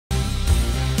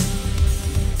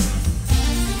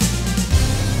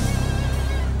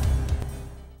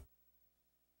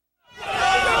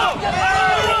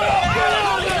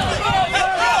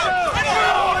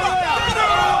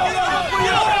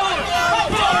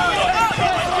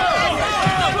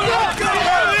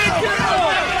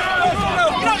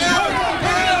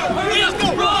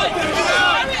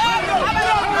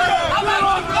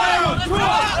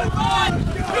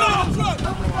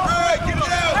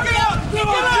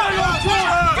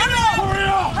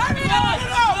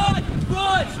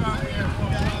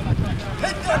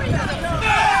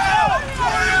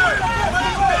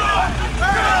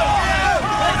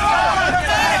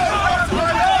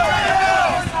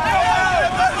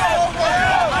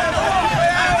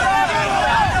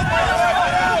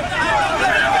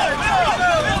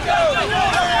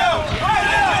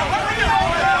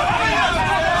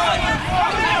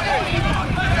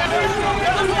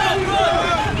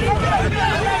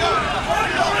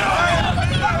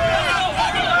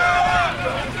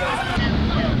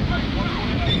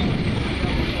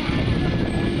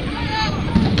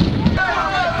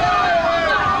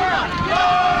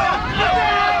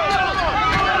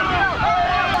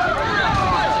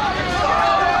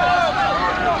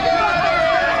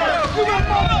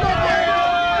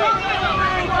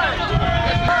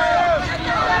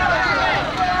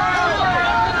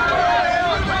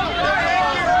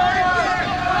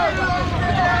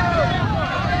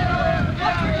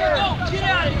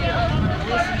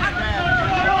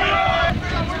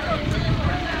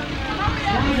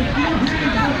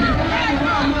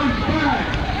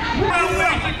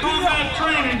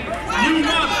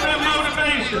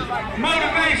motivation.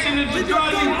 Motivation is the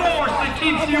driving force that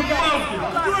keeps you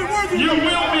focused. You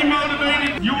will be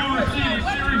motivated. You will receive a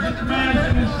series of commands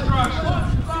and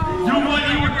instructions. Do what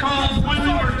you were called, when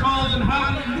you were called, and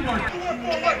how you were called.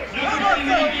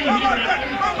 Everything you do here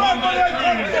is called by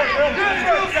training.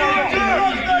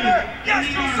 Yes,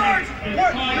 Sergeant!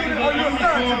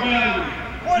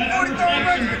 143rd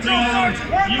Regiment, Drill Sergeant,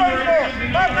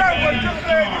 134. My bad, what you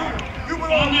said. You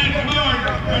belong on that card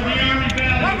are the Army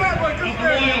values of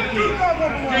loyalty,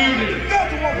 duty,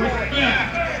 respect,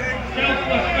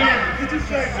 selfless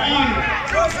service, honor,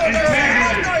 integrity,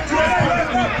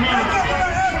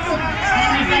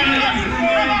 Army values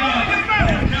remind us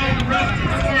and tell the rest of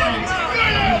the world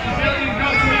the civilian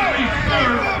government we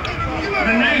serve,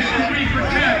 the nation we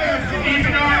protect,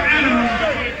 even our enemies,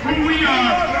 who we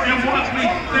are and what we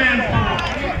stand for.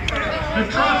 The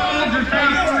trust soldiers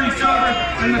have for each other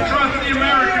and the trust the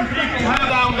American people have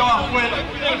sound off with.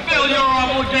 Fulfill your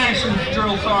obligations,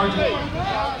 Drill Sergeant.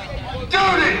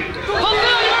 Duty!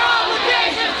 Fulfill your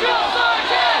obligations, Drill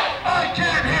Sergeant! I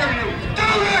can't hear you.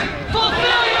 Duty!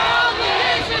 Fulfill your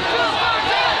obligations, Drill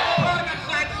Sergeant! Private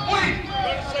said sweet!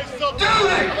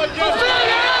 Duty! Fulfill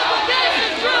your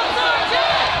obligations, Drill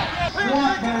Sergeant!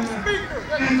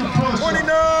 In the push.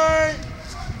 29,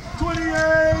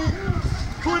 28,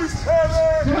 27,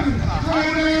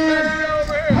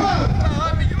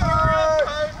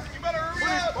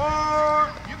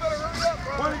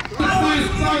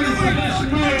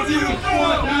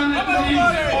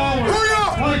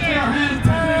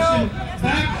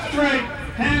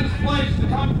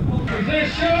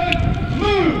 Position,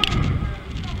 move!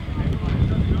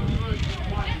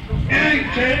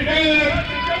 Indicated!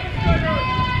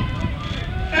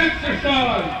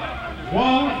 Exercise!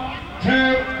 1, 2,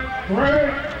 3.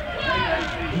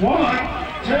 1,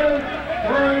 2,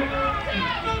 3.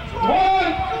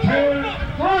 1, 2,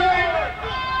 3.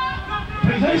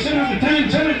 Position of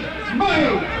attention,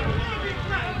 move!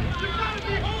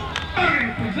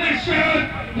 Position,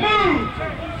 move!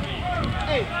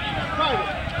 Hey,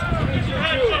 private.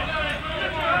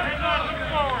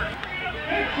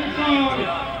 Exercise.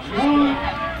 1,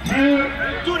 2,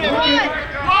 3.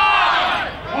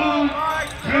 1,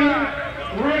 2,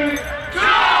 3.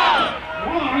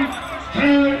 1,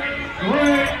 2,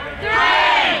 3.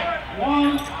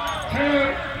 1,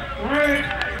 2, 3.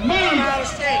 Move. Out of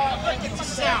state. Look at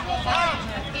yourself.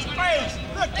 It's crazy.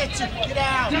 Look at you. Get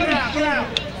out. Get out. Get out.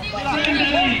 Get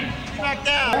out. Back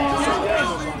down.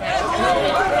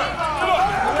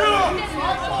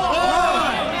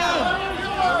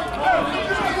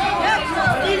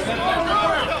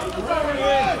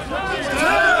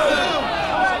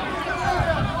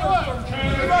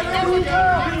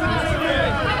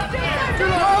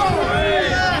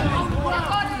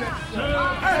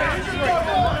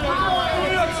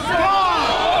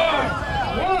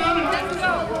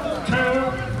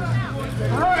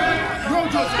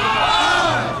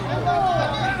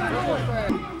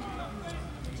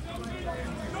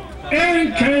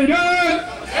 Indicated!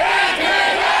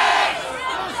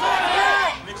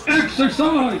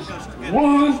 Exercise!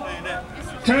 1,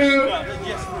 2,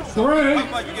 3.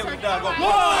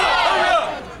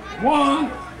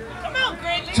 1,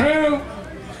 2,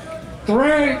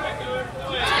 3.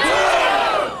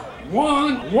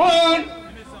 1,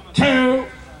 2,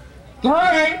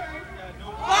 3.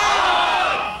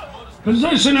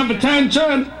 Position of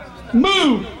attention,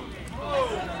 move!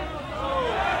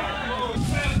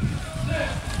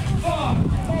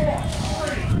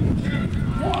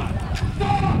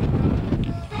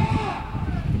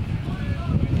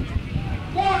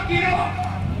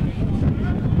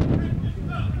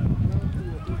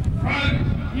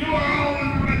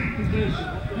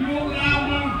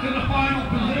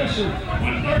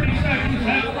 30 seconds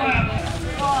have left.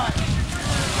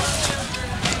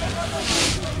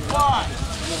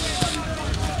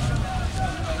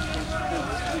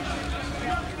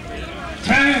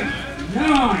 10,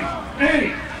 9,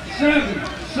 8, 7,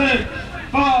 6,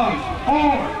 5,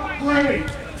 4, 3,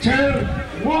 2,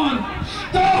 1.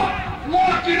 Stop!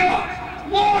 Lock it up!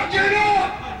 Lock it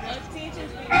up!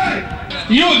 Hey!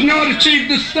 You have not achieved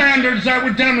the standards that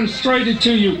were demonstrated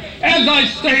to you. As I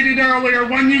stated earlier,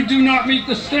 when you do not meet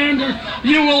the standard,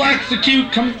 you will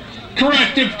execute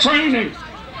corrective training.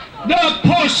 The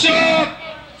push-up!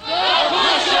 The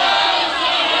push-up!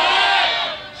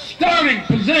 Starting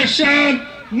position,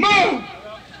 move!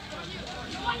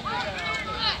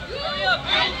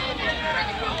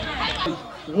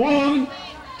 One,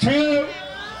 2,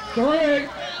 3.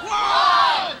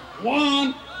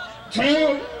 1,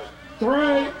 2,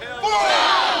 3.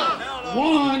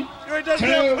 1,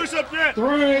 2,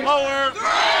 3.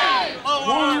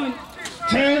 1,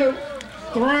 2,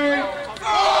 3,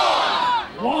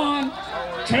 1,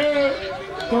 2,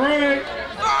 3,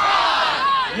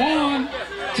 1,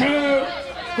 2,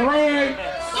 3,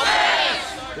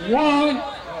 1,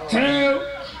 2,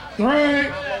 3,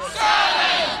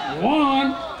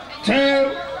 1,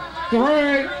 2,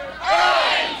 3,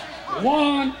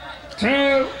 1,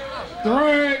 2,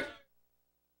 3.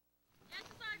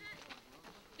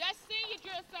 That's senior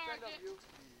drill sergeant.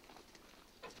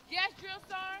 Yes, drill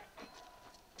sergeant.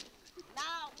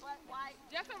 No, but white.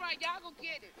 That's all right. Y'all go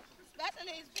get it.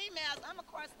 Especially these females, I'm gonna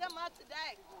cross them up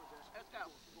today. Let's go.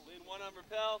 Lean 1 on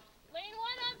rappel. Lane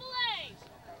 1 on belay.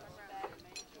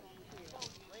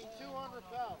 Lane 2 on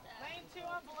rappel. Lane 2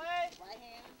 on belay. Right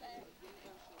hand is back.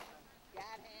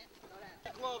 Guide hand. Go down.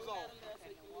 Gloves on.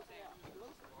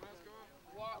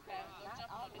 Walk Okay. down. Not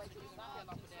Jump all on the way this to the one. side.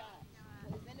 Up To the and down. side.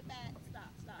 When it's in the back,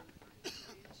 stop, stop. In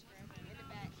the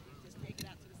back, just take it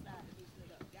out to the side. Loosen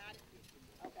it up. Got it?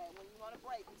 Okay. When you want to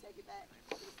break, you take it back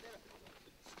to the center.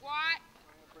 Squat.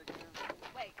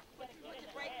 Wait. Put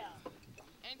your break.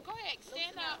 And go ahead.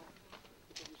 Stand up.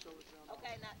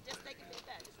 Okay. Now just take it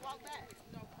back. Just walk back.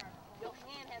 Your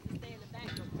hand has to stay in the back.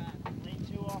 Your pride. Lane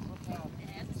 2 off rappel. It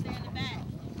has to stay in the back.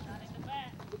 Not in the back.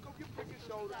 Look up your freaking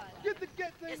shoulder. Get the thing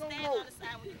It on stands rope. on the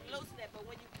side when you loosen it, but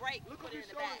when you break, you Look put up it your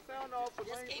in the shoulder back. sound off for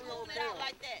Just lane keep 3 on moving it out rappel.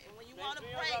 like that. And when you want to three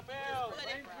on break, you rappel. just put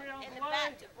Lane it 3 on in the play.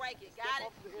 back to break it. Got it?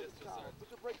 Off the head of the child. Put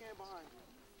your brake hand behind you.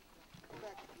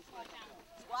 Back to the side.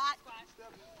 Squat. Step.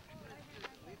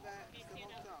 Leave that. Step on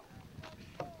top.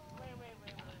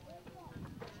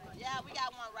 Yeah, we got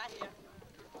one right here.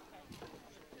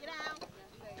 Get down.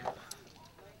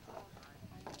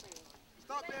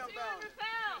 Stop down bound.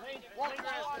 Lane Walk 2 your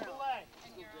ass on down. belay.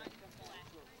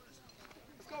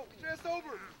 Let's go. Get your ass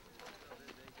over.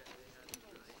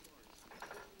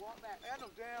 Walk back. I know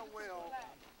damn well. that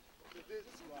this,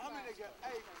 how many they got?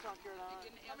 Hey, South Carolina.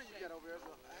 How many you got over there? It's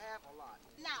a half a lot.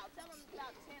 No, tell them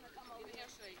about 10 to come over here.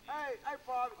 Hey,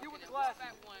 Father, you with the glasses.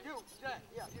 back one. You, Jack.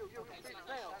 Yeah, you. Big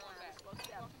tail. Rappel,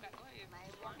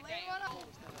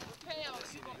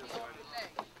 you gonna be on the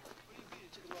leg.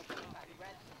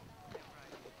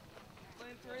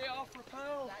 Lane 3 off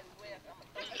rappel.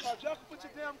 Hey, y'all can put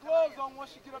your damn gloves on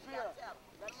once you get up here.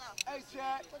 Hey,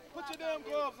 Jack, put your damn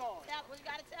gloves on. Stop, you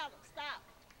gotta tell them. Stop.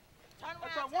 Turn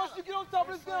That's around. right. Once you get on top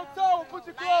of this damn tower, put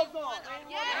your gloves on.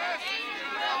 Yes!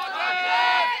 Stop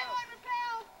down.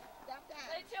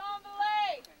 Lane 2 on the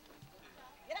leg.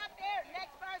 Get up there.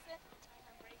 Next person.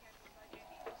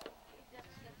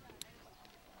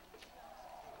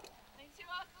 Lane 2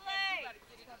 off the leg. Everybody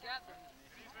get it together.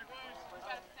 We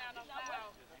gotta stand up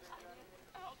loud. I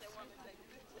hope they want me to take a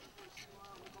picture.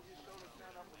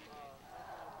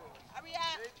 Hurry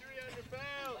up. Hey, 3 on your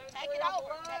bell. Take it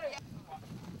over. Take it.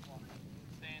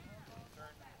 Stand. Turn.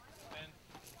 Spin.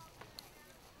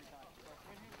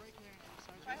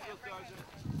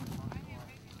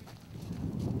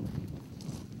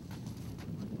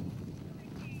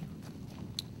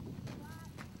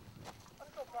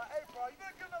 Let's go, Fry. Hey, Fry, you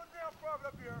better get another damn private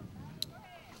up here.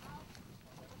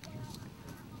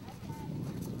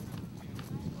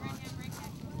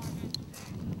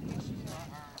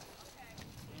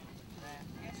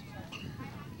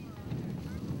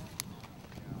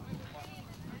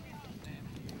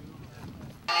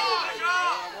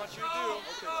 I want you to do,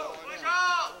 bring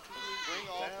off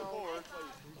the board,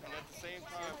 and at the same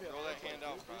time, throw that hand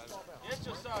out, Private. Yes,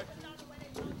 your sergeant.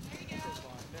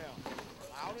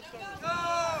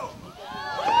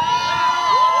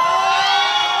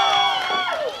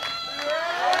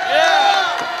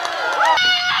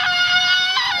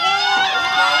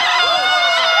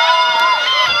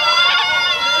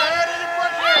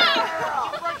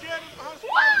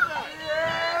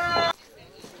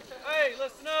 Hey,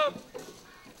 listen up.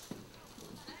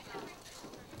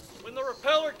 When the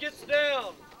repeller gets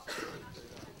down,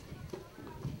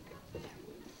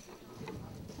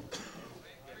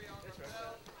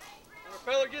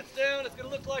 it's going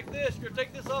to look like this. You're going to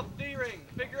take this off the D-ring,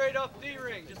 figure 8 off the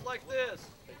D-ring, just like this.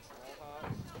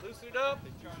 Loosen it up,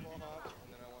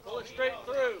 pull it straight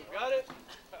through. Got it?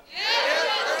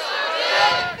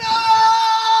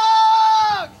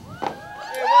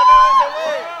 Hey, one lane's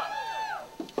away.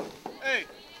 Hey,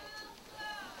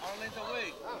 one lane's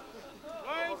away.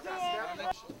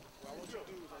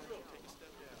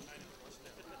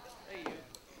 Hey, you.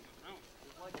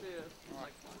 Just like this.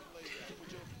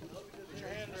 Put your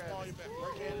hand in the small of your back.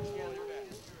 Right hand in the small of your back.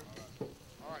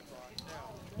 All right, Fry. Now.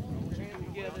 Put your hand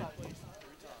together.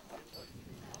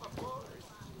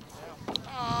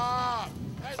 I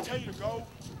didn't tell you to go.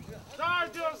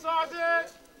 Sergeant, sergeant.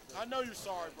 I know you're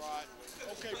sorry, Brad.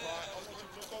 Okay, Pride. I want you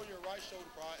to look on your right shoulder,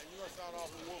 Pride, and you're going to sound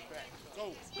off and walk back.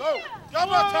 Go. Go. Get off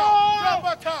my tower. Get off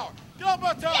my tower. Get off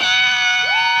my tower.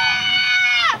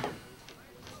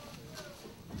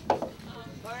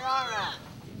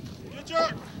 Get your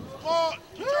ball.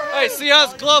 Get your Hey, see how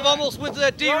his glove almost went to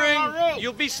that D-ring?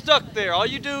 You'll be stuck there. All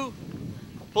you do,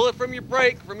 pull it from your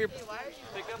brake, pick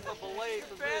up a belay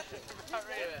position.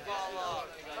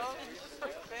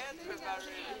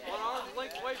 One arm's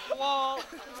length away from the wall.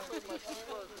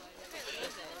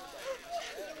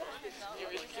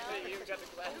 You got the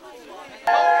glass.